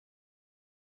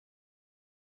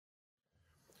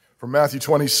From Matthew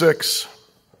 26,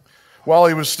 while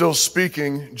he was still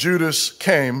speaking, Judas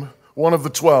came, one of the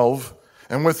 12,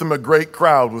 and with him a great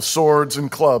crowd with swords and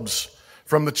clubs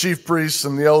from the chief priests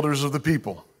and the elders of the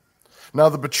people. Now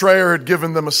the betrayer had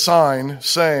given them a sign,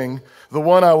 saying, "The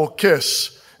one I will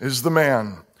kiss is the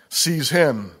man. Seize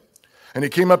him." And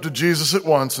he came up to Jesus at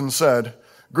once and said,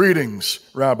 "Greetings,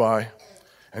 Rabbi."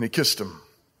 And he kissed him.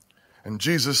 And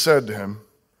Jesus said to him,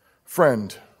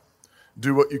 "Friend,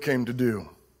 do what you came to do."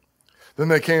 Then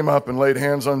they came up and laid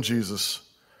hands on Jesus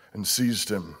and seized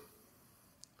him.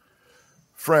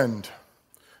 Friend,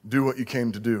 do what you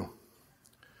came to do.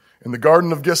 In the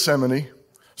Garden of Gethsemane,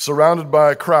 surrounded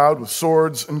by a crowd with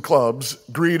swords and clubs,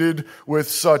 greeted with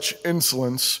such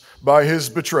insolence by his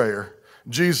betrayer,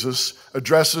 Jesus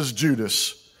addresses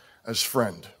Judas as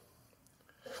friend.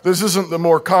 This isn't the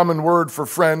more common word for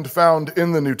friend found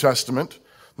in the New Testament.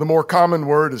 The more common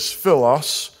word is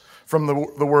philos, from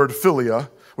the word philia,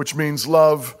 which means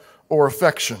love or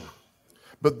affection.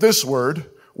 But this word,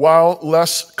 while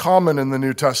less common in the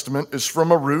New Testament, is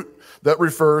from a root that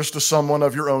refers to someone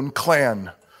of your own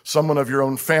clan, someone of your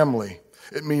own family.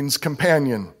 It means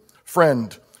companion,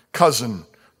 friend, cousin,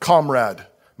 comrade,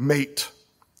 mate.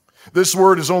 This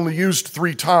word is only used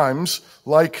 3 times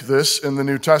like this in the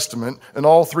New Testament, and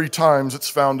all 3 times it's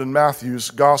found in Matthew's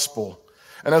gospel.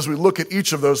 And as we look at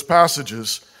each of those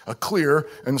passages, a clear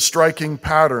and striking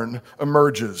pattern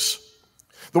emerges.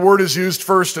 The word is used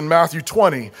first in Matthew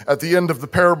 20 at the end of the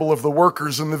parable of the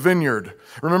workers in the vineyard.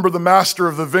 Remember, the master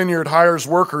of the vineyard hires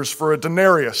workers for a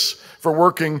denarius for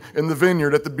working in the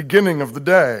vineyard at the beginning of the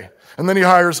day. And then he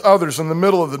hires others in the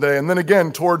middle of the day. And then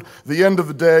again toward the end of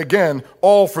the day again,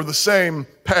 all for the same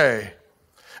pay.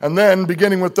 And then,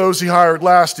 beginning with those he hired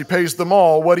last, he pays them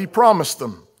all what he promised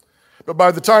them. But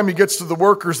by the time he gets to the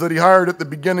workers that he hired at the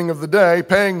beginning of the day,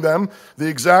 paying them the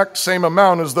exact same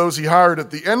amount as those he hired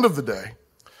at the end of the day,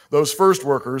 those first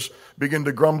workers begin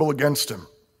to grumble against him.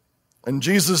 And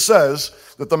Jesus says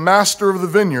that the master of the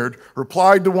vineyard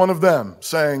replied to one of them,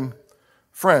 saying,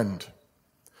 "Friend,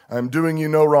 I am doing you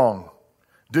no wrong.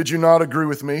 Did you not agree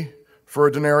with me for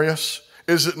a denarius?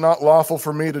 Is it not lawful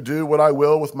for me to do what I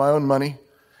will with my own money?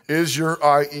 Is your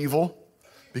eye evil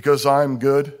because I am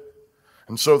good?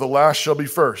 And so the last shall be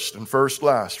first, and first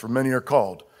last, for many are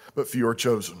called, but few are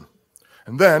chosen."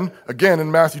 And then, again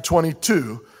in Matthew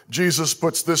 22, Jesus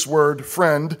puts this word,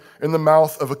 friend, in the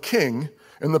mouth of a king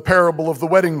in the parable of the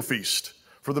wedding feast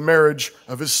for the marriage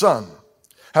of his son.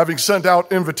 Having sent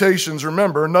out invitations,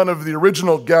 remember, none of the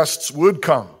original guests would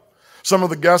come. Some of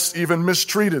the guests even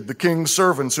mistreated the king's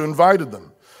servants who invited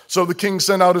them. So the king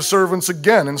sent out his servants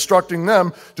again, instructing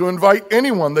them to invite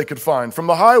anyone they could find from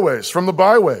the highways, from the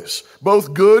byways,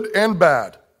 both good and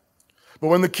bad. But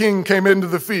when the king came into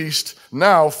the feast,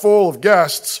 now full of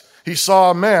guests, he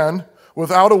saw a man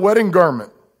without a wedding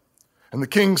garment. And the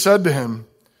king said to him,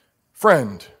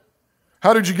 "Friend,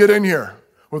 how did you get in here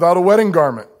without a wedding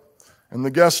garment?" And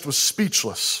the guest was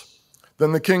speechless.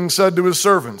 Then the king said to his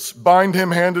servants, "Bind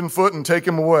him hand and foot and take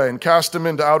him away and cast him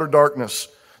into outer darkness.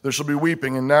 There shall be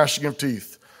weeping and gnashing of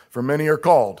teeth, for many are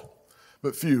called,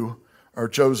 but few are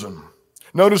chosen."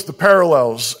 Notice the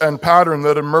parallels and pattern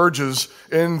that emerges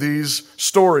in these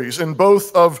stories. In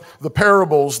both of the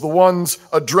parables, the ones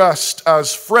addressed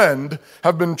as friend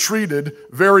have been treated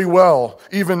very well,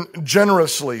 even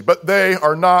generously, but they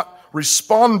are not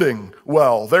responding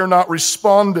well. They're not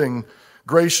responding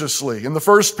graciously. In the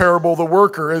first parable, the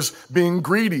worker is being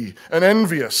greedy and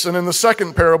envious. And in the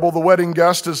second parable, the wedding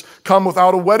guest has come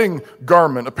without a wedding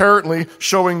garment, apparently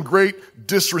showing great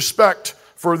disrespect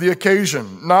for the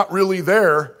occasion, not really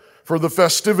there for the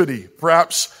festivity.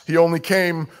 Perhaps he only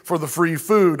came for the free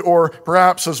food, or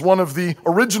perhaps as one of the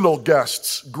original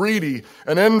guests, greedy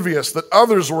and envious that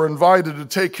others were invited to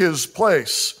take his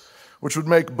place, which would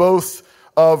make both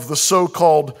of the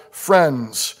so-called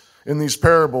friends in these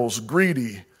parables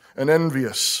greedy and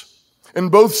envious. In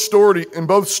both stories,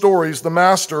 the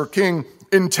master or king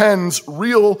intends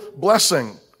real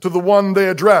blessing to the one they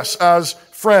address as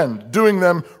friend, doing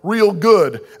them real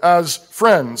good as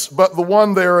friends. But the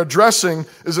one they are addressing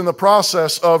is in the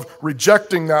process of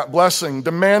rejecting that blessing,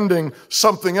 demanding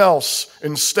something else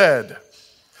instead.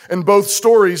 In both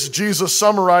stories, Jesus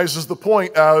summarizes the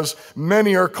point as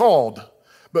many are called,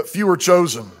 but few are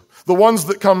chosen. The ones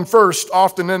that come first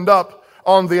often end up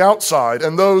on the outside,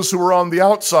 and those who are on the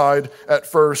outside at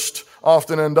first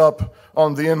often end up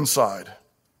on the inside.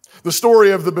 The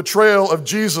story of the betrayal of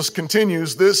Jesus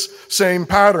continues this same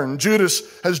pattern. Judas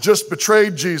has just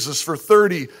betrayed Jesus for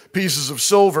 30 pieces of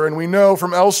silver, and we know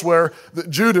from elsewhere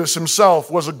that Judas himself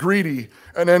was a greedy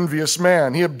and envious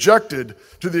man. He objected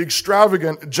to the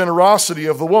extravagant generosity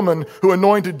of the woman who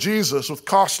anointed Jesus with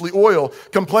costly oil,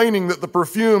 complaining that the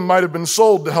perfume might have been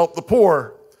sold to help the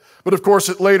poor. But of course,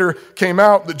 it later came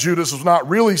out that Judas was not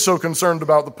really so concerned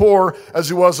about the poor as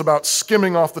he was about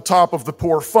skimming off the top of the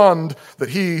poor fund that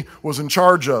he was in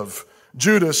charge of.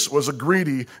 Judas was a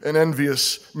greedy and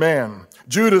envious man.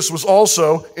 Judas was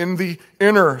also in the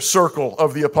inner circle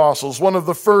of the apostles, one of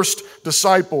the first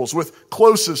disciples with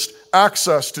closest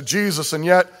access to Jesus, and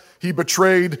yet he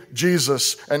betrayed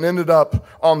Jesus and ended up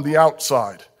on the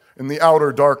outside, in the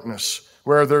outer darkness,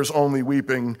 where there's only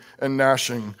weeping and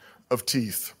gnashing of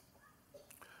teeth.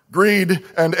 Greed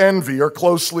and envy are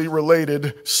closely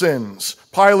related sins.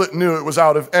 Pilate knew it was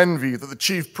out of envy that the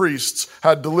chief priests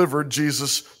had delivered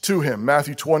Jesus to him.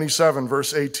 Matthew 27,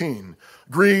 verse 18.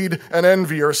 Greed and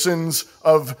envy are sins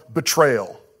of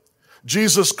betrayal.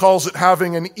 Jesus calls it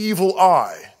having an evil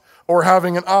eye, or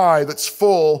having an eye that's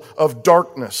full of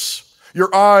darkness.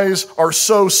 Your eyes are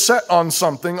so set on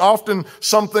something, often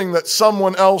something that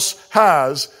someone else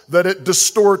has, that it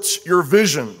distorts your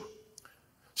vision.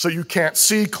 So you can't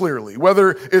see clearly,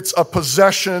 whether it's a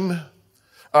possession,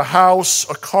 a house,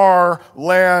 a car,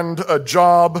 land, a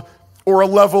job, or a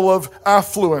level of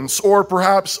affluence, or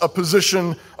perhaps a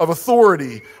position of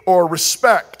authority, or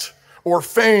respect, or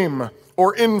fame,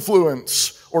 or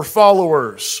influence, or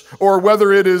followers, or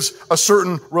whether it is a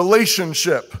certain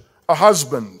relationship, a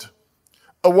husband,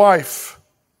 a wife,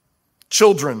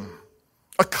 children,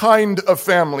 a kind of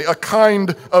family, a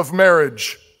kind of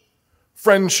marriage,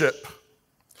 friendship.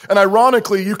 And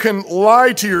ironically, you can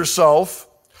lie to yourself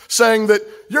saying that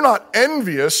you're not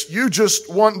envious, you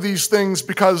just want these things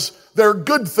because they're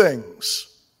good things.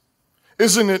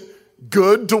 Isn't it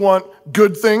good to want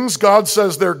good things? God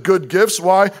says they're good gifts.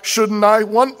 Why shouldn't I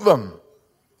want them?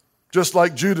 Just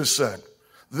like Judas said,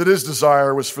 that his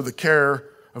desire was for the care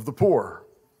of the poor.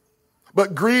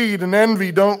 But greed and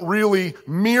envy don't really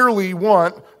merely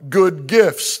want good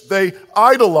gifts. They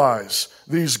idolize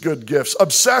these good gifts,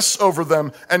 obsess over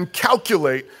them, and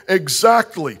calculate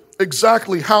exactly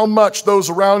how much those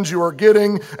around you are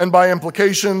getting, and by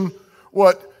implication,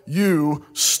 what you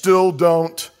still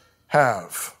don't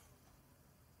have.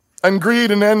 And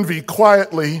greed and envy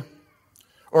quietly,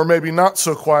 or maybe not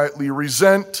so quietly,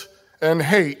 resent and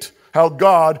hate how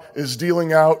God is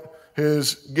dealing out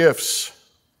his gifts.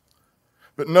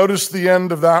 But notice the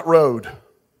end of that road.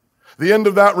 The end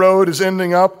of that road is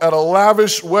ending up at a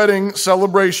lavish wedding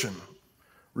celebration,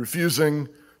 refusing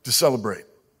to celebrate.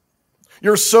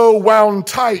 You're so wound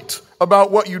tight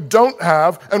about what you don't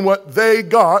have and what they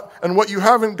got and what you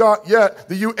haven't got yet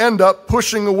that you end up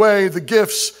pushing away the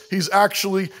gifts he's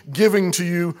actually giving to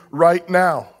you right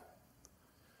now.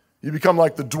 You become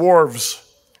like the dwarves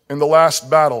in the last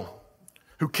battle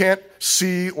who can't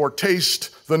see or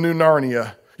taste the new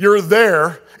Narnia. You're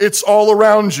there, it's all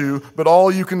around you, but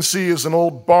all you can see is an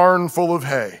old barn full of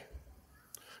hay.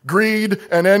 Greed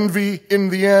and envy, in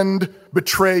the end,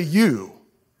 betray you.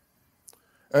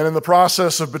 And in the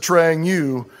process of betraying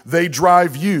you, they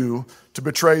drive you to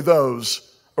betray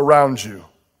those around you,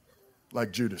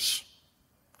 like Judas.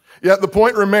 Yet the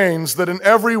point remains that in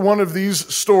every one of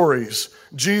these stories,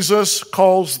 Jesus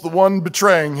calls the one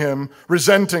betraying him,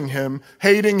 resenting him,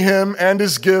 hating him and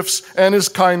his gifts and his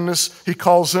kindness, he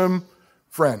calls him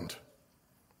friend.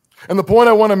 And the point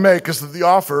I want to make is that the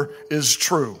offer is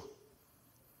true.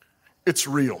 It's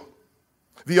real.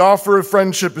 The offer of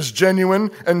friendship is genuine,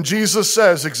 and Jesus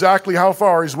says exactly how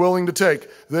far he's willing to take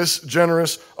this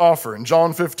generous offer. In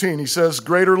John 15, he says,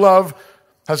 "Greater love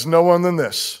has no one than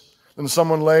this, than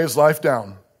someone lay his life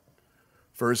down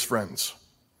for his friends."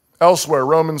 Elsewhere,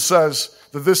 Romans says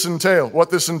that what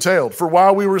this entailed. For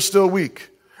while we were still weak,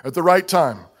 at the right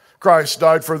time, Christ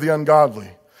died for the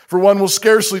ungodly. For one will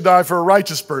scarcely die for a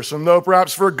righteous person, though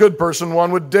perhaps for a good person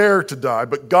one would dare to die.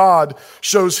 But God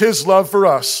shows his love for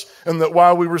us, and that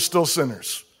while we were still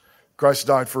sinners, Christ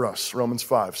died for us. Romans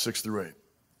 5, 6 through 8.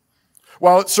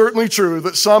 While it's certainly true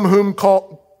that some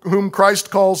whom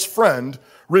Christ calls friend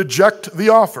reject the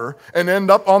offer and end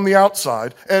up on the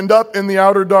outside, end up in the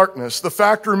outer darkness, the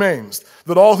fact remains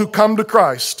that all who come to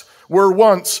Christ were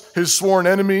once his sworn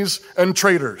enemies and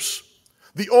traitors.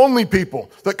 The only people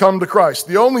that come to Christ,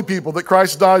 the only people that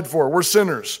Christ died for, were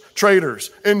sinners, traitors,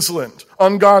 insolent,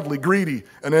 ungodly, greedy,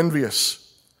 and envious.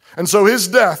 And so his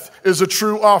death is a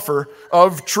true offer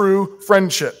of true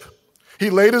friendship. He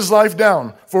laid his life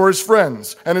down for his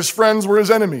friends, and his friends were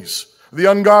his enemies. the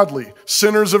ungodly,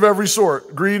 sinners of every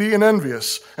sort, greedy and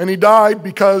envious. And he died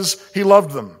because he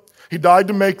loved them. He died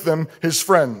to make them his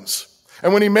friends.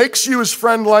 And when he makes you his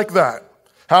friend like that,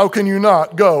 how can you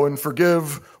not go and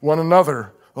forgive one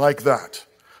another like that?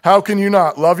 How can you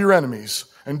not love your enemies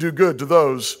and do good to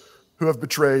those who have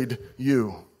betrayed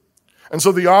you? And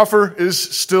so the offer is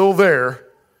still there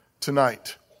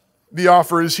tonight. The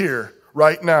offer is here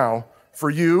right now for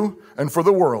you and for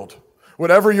the world.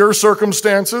 Whatever your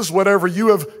circumstances, whatever you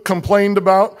have complained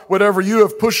about, whatever you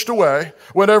have pushed away,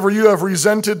 whatever you have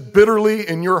resented bitterly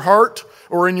in your heart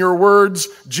or in your words,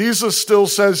 Jesus still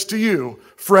says to you,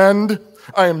 friend,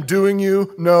 I am doing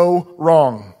you no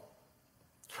wrong.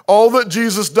 All that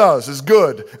Jesus does is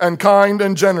good and kind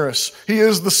and generous. He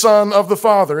is the Son of the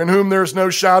Father, in whom there is no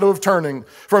shadow of turning,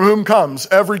 from whom comes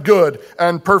every good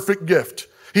and perfect gift.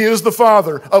 He is the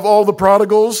Father of all the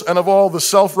prodigals and of all the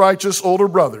self-righteous older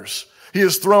brothers. He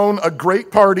has thrown a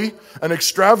great party, an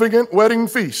extravagant wedding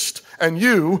feast, and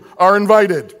you are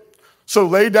invited. So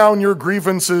lay down your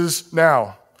grievances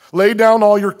now. Lay down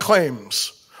all your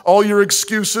claims, all your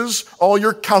excuses, all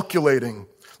your calculating.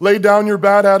 Lay down your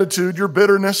bad attitude, your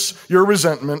bitterness, your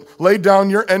resentment. Lay down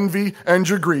your envy and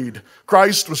your greed.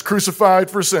 Christ was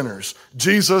crucified for sinners.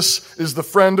 Jesus is the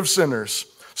friend of sinners.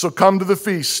 So come to the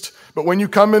feast. But when you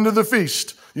come into the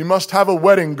feast, you must have a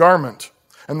wedding garment.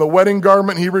 And the wedding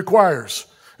garment he requires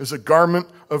is a garment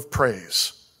of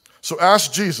praise. So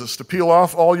ask Jesus to peel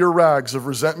off all your rags of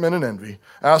resentment and envy.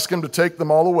 Ask him to take them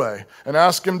all away. And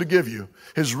ask him to give you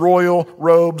his royal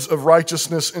robes of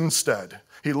righteousness instead.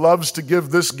 He loves to give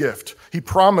this gift. He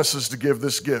promises to give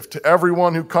this gift to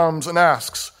everyone who comes and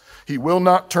asks. He will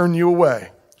not turn you away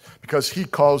because he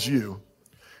calls you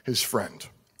his friend.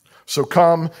 So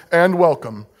come and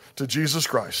welcome to Jesus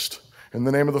Christ. In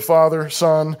the name of the Father,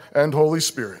 Son, and Holy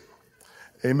Spirit.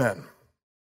 Amen.